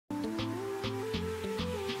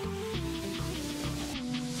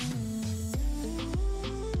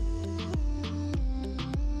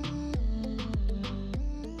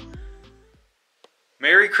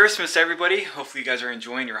Merry Christmas, everybody. Hopefully you guys are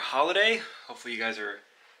enjoying your holiday. Hopefully you guys are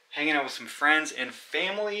hanging out with some friends and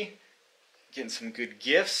family, getting some good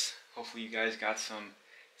gifts. Hopefully you guys got some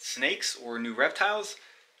snakes or new reptiles.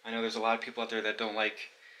 I know there's a lot of people out there that don't like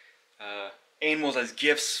animals as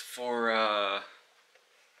gifts for on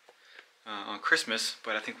Christmas,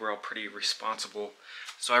 but I think we're all pretty responsible.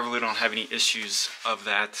 So I really don't have any issues of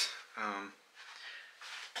that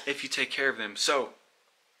if you take care of them. So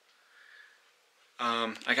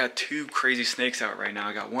I got two crazy snakes out right now.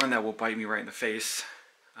 I got one that will bite me right in the face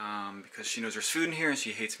because she knows there's food in here and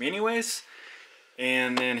she hates me anyways.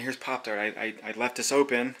 And then here's Pop-Tart. I left this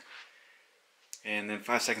open, and then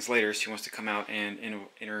 5 seconds later she wants to come out and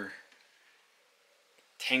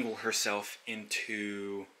tangle herself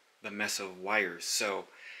into the mess of wires. So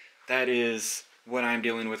that is what I'm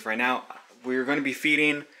dealing with right now. We're going to be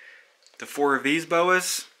feeding the 4 of these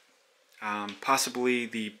boas, possibly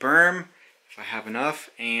the Burm if I have enough,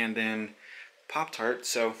 and then Pop-Tart.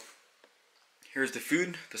 So here's the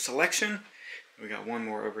food, the selection. We got one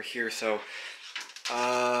more over here. So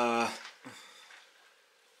I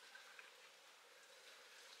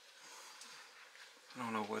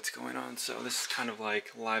don't know what's going on. So this is kind of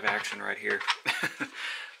like live action right here.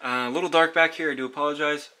 A little dark back here. I do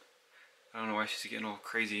apologize. I don't know why she's getting all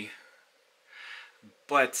crazy.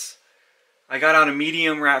 But I got out a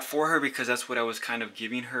medium rat for her because that's what I was kind of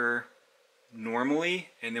giving her normally.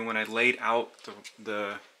 And then when I laid out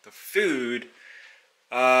the food,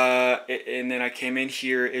 and then I came in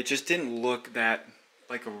here, it just didn't look that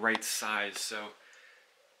like a right size. So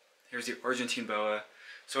here's the Argentine boa.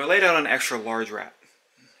 So I laid out an extra large rat,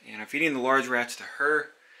 and I'm feeding the large rats to her,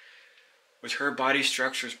 which her body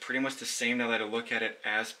structure is pretty much the same now that I look at it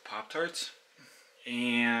as Pop-Tarts.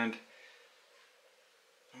 And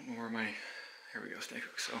I don't know where my, here we go, snake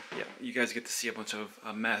hook. So yeah, you guys get to see a bunch of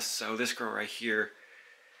a mess. So this girl right here,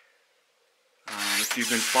 if you've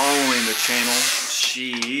been following the channel,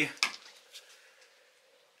 she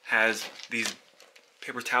has these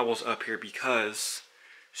paper towels up here because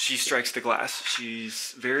she strikes the glass.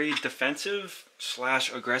 She's very defensive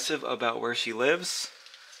 / aggressive about where she lives.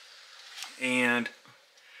 And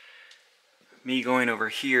me going over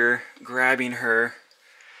here, grabbing her,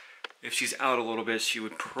 if she's out a little bit, she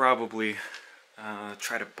would probably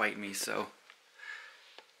try to bite me. So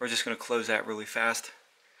we're just going to close that really fast.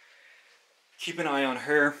 Keep an eye on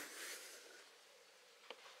her.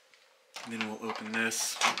 And then we'll open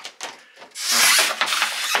this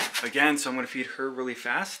again. So I'm going to feed her really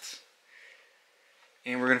fast.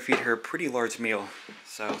 And we're going to feed her a pretty large meal.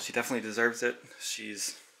 So she definitely deserves it.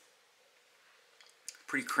 She's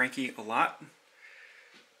pretty cranky a lot.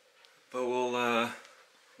 But we'll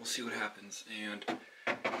see what happens. And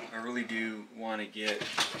I really do want to get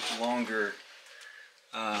longer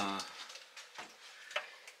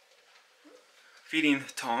feeding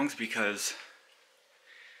tongs because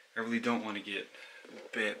I really don't want to get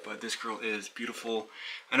bit. But this girl is beautiful.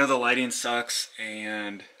 I know the lighting sucks,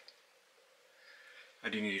 and I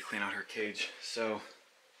do need to clean out her cage. So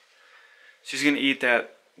she's gonna eat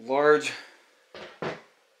that large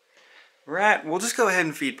rat. We'll just go ahead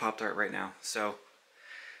and feed Pop-Tart right now. So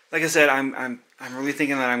like I said, I'm really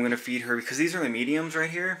thinking that I'm gonna feed her because these are the mediums right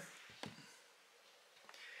here.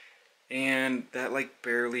 And that like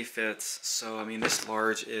barely fits. So I mean, this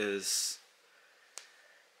large is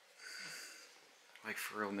like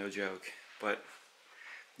for real, no joke. But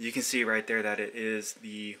you can see right there that it is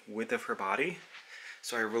the width of her body.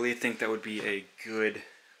 So I really think that would be a good,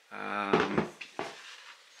 I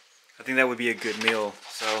think that would be a good meal.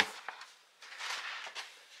 So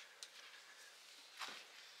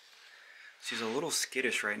she's a little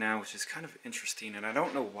skittish right now, which is kind of interesting, and I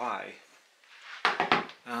don't know why.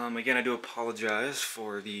 Again, I do apologize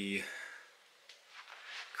for the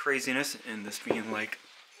craziness and this being like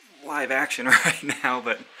live action right now,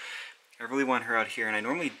 but I really want her out here, and I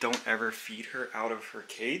normally don't ever feed her out of her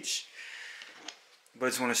cage. But I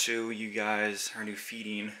just want to show you guys her new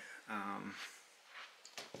feeding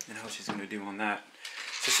and how she's going to do on that.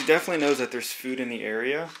 So she definitely knows that there's food in the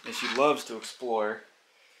area, and she loves to explore.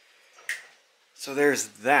 So there's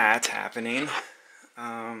that happening.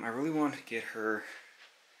 I really want to get her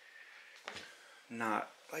not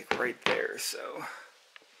like right there. So,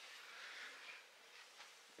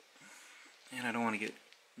 and I don't want to get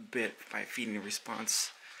bit by a feeding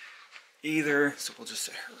response either. So we'll just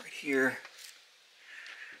set her right here.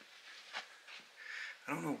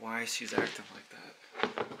 I don't know why she's acting like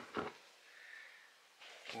that.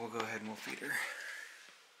 We'll go ahead and we'll feed her.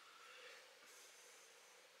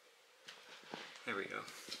 There we go.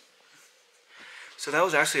 So that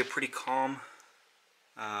was actually a pretty calm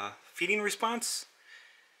feeding response.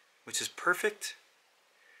 which is perfect.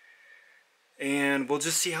 And we'll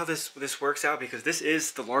just see how this works out, because this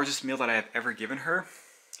is the largest meal that I have ever given her,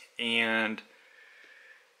 and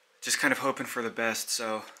just kind of hoping for the best.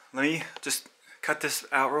 So let me just cut this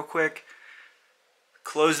out real quick,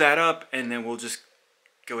 close that up, and then we'll just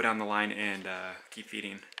go down the line and keep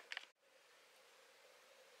feeding.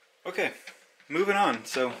 Okay, moving on.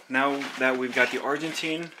 So now that we've got the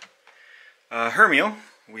Argentine, her meal,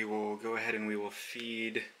 we will go ahead and we will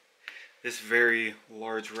feed this very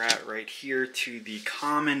large rat right here to the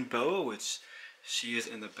common boa, which she is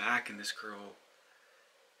in the back, and this girl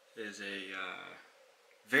is a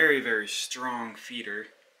very, very strong feeder.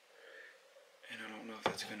 And I don't know if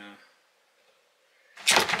that's gonna...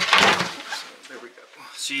 So there we go.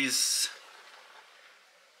 She's...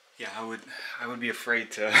 Yeah, I would be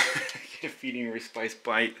afraid to get a feeding respite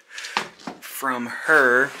bite from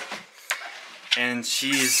her. And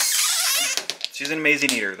she's an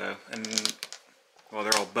amazing eater, though. And well,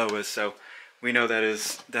 they're all boas, so we know that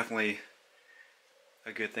is definitely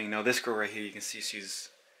a good thing. Now this girl right here, you can see she's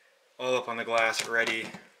all up on the glass, ready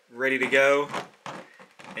to go.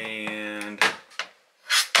 And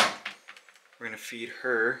we're gonna feed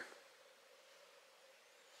her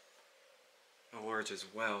a large as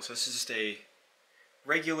well. So this is just a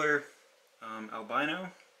regular albino.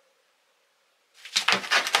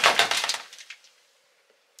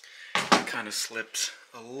 Kind of slipped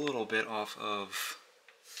a little bit off of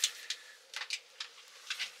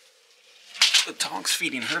the tonks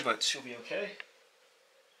feeding her, but she'll be okay.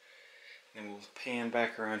 And we'll pan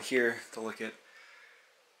back around here to look at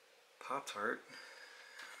Pop-Tart.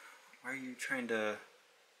 Why are you trying to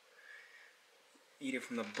eat it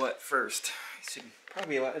from the butt first? It should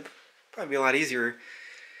probably be a lot easier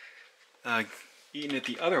eating it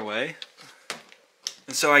the other way.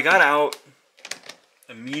 And so I got out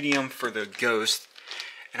a medium for the ghost,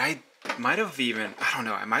 and I might have even, I don't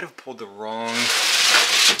know, I might have pulled the wrong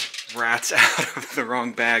rats out of the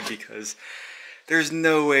wrong bag, because there's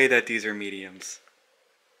no way that these are mediums.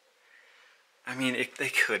 I mean, they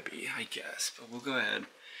could be, I guess, but we'll go ahead.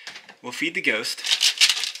 We'll feed the ghost.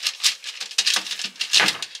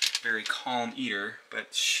 Very calm eater,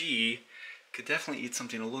 but she could definitely eat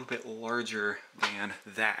something a little bit larger than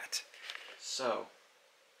that. So,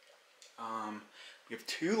 we have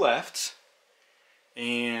 2 left,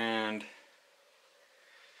 and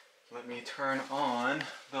let me turn on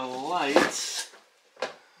the lights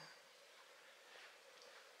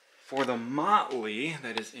for the motley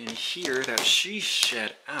that is in here that she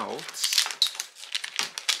shed out.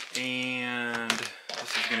 And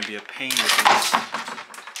this is going to be a pain with these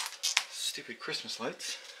stupid Christmas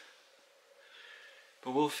lights.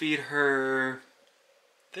 But we'll feed her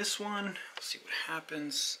this one. We'll see what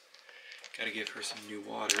happens. Gotta give her some new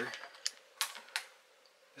water.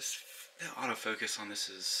 The autofocus on this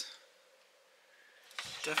is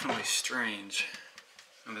definitely strange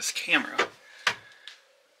on this camera.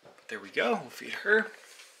 But there we go. We'll feed her.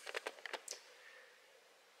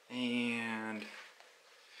 And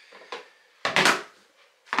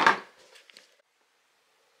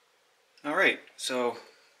alright, so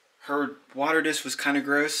her water dish was kind of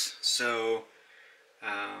gross, so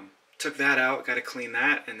took that out, got to clean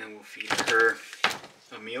that, and then we'll feed her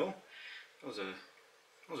a meal. That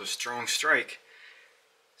was a strong strike.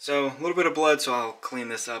 So a little bit of blood, so I'll clean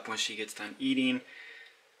this up when she gets done eating.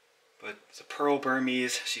 But it's a Pearl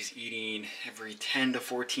Burmese. She's eating every 10 to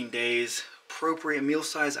 14 days. Appropriate meal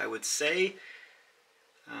size, I would say.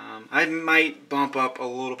 I might bump up a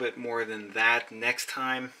little bit more than that next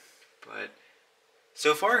time, but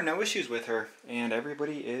so far no issues with her, and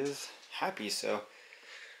everybody is happy. So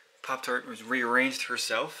Pop-Tart was rearranged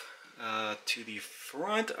herself to the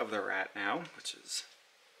front of the rat now, which is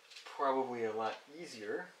probably a lot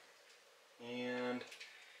easier. And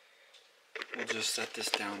we'll just set this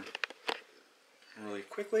down really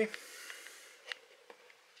quickly.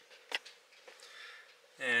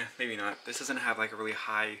 Maybe not. This doesn't have like a really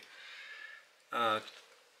high,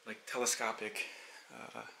 like telescopic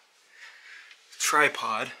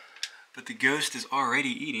tripod, but the ghost is already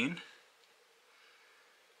eating,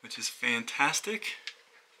 which is fantastic.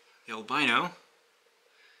 The albino.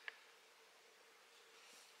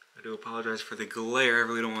 I do apologize for the glare. I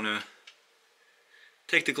really don't want to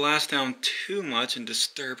take the glass down too much and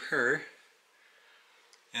disturb her.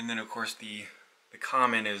 And then of course the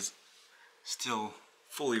common is still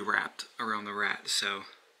fully wrapped around the rat, so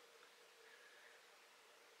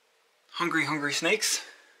hungry snakes.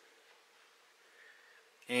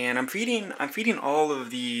 And I'm feeding all of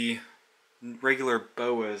the regular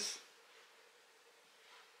boas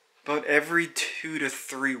about every 2 to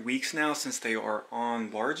 3 weeks now, since they are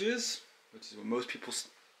on larges, which is what most people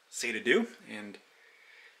say to do. And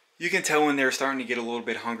you can tell when they're starting to get a little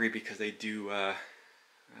bit hungry, because they do get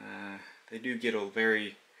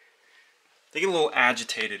they get a little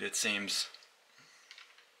agitated, it seems.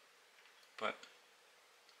 But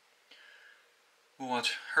we'll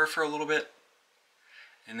watch her for a little bit,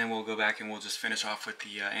 and then we'll go back and we'll just finish off with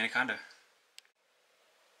the anaconda.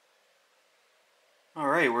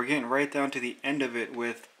 Alright, we're getting right down to the end of it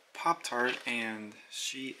with Pop-Tart, and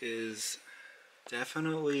she is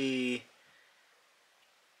definitely,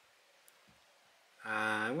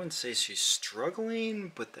 I wouldn't say she's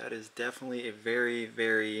struggling, but that is definitely a very,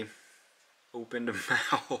 very opened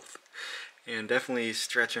mouth, and definitely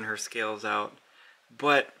stretching her scales out.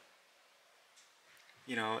 But,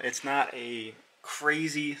 you know, it's not a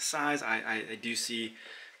crazy size. I do see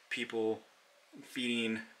people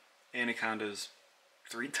feeding anacondas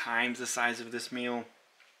 3 times the size of this meal.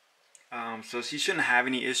 So she shouldn't have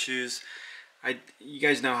any issues. You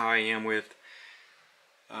guys know how I am with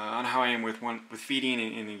with feeding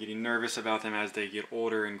and getting nervous about them as they get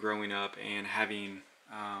older and growing up, and having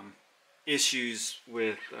issues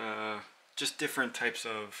with just different types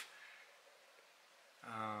of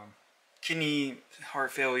kidney,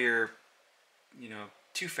 heart failure, you know,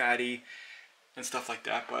 too fatty and stuff like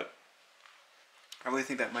that. But I really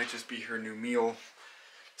think that might just be her new meal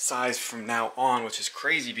size from now on, which is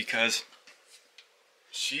crazy, because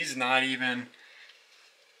she's not even,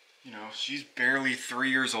 you know, she's barely 3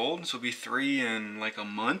 years old. So she'll be 3 in like a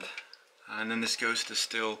month. And then this ghost is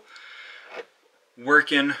still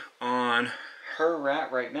working on her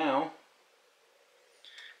rat right now.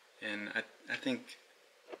 And I think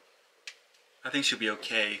she'll be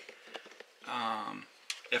okay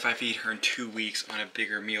if I feed her in 2 weeks on a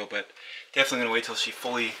bigger meal. But definitely gonna wait till she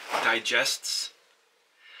fully digests.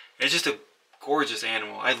 It's just a gorgeous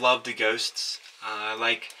animal. I love the ghosts. I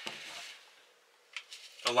like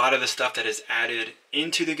a lot of the stuff that is added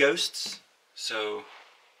into the ghosts. So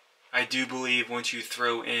I do believe once you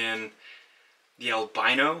throw in the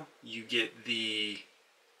albino, you get the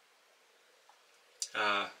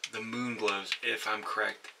moon glows, if I'm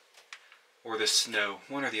correct, or the snow,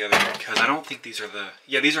 one or the other, because I don't think these are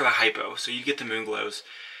these are the hypo. So you get the moon glows.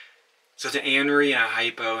 So it's an anery and a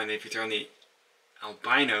hypo, and if you throw in the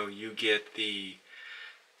albino, you get the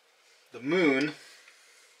moon,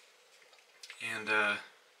 and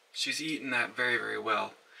she's eating that very, very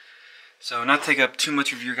well. So not to take up too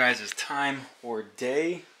much of your guys' time or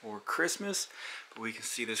day or Christmas, but we can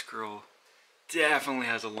see this girl definitely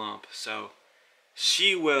has a lump. So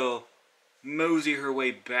she will mosey her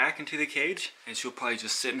way back into the cage, and she'll probably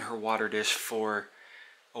just sit in her water dish for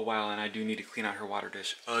a while, and I do need to clean out her water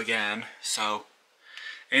dish again. So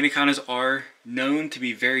anacondas are known to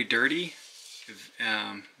be very dirty.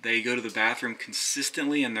 They go to the bathroom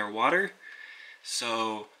consistently in their water,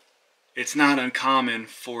 so it's not uncommon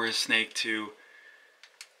for a snake to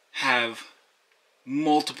have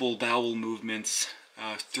multiple bowel movements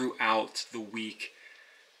throughout the week.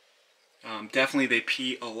 Definitely they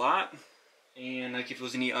pee a lot, and like if it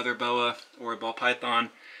was any other boa or a ball python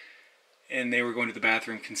and they were going to the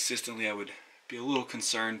bathroom consistently, I would be a little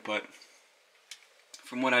concerned. But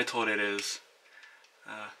from what I told, it is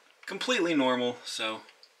completely normal, so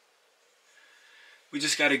we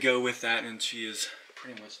just got to go with that, and she is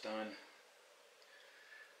pretty much done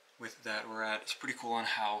with that rat. It's pretty cool on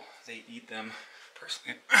how they eat them.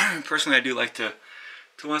 Personally, I do like to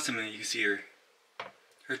watch them, and you can see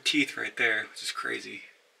her teeth right there, which is crazy.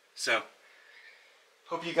 So,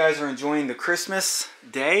 hope you guys are enjoying the Christmas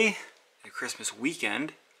day, the Christmas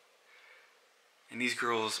weekend, and these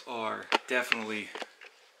girls are definitely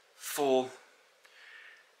full.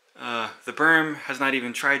 The Burm has not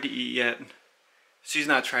even tried to eat yet. She's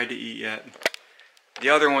not tried to eat yet. The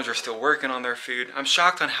other ones are still working on their food. I'm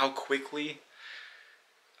shocked on how quickly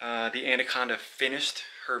the anaconda finished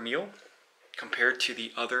her meal compared to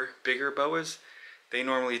the other bigger boas. They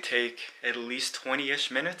normally take at least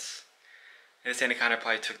 20-ish minutes. And this anaconda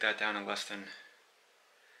probably took that down in less than,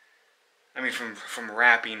 I mean, from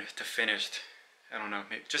wrapping to finished, I don't know,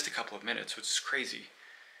 maybe just a couple of minutes, which is crazy.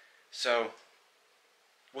 So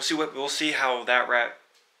we'll see how that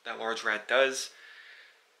large rat does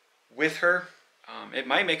with her. It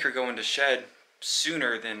might make her go into shed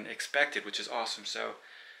sooner than expected, which is awesome. So,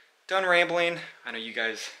 done rambling. I know you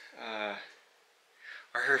guys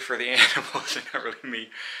are here for the animals and not really me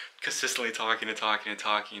consistently talking,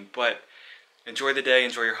 but enjoy the day,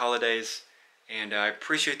 enjoy your holidays, and I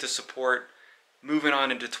appreciate the support moving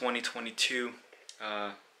on into 2022.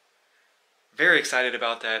 Very excited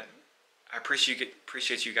about that. I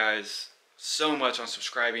appreciate you guys so much on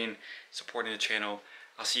subscribing, supporting the channel.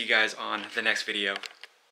 I'll see you guys on the next video.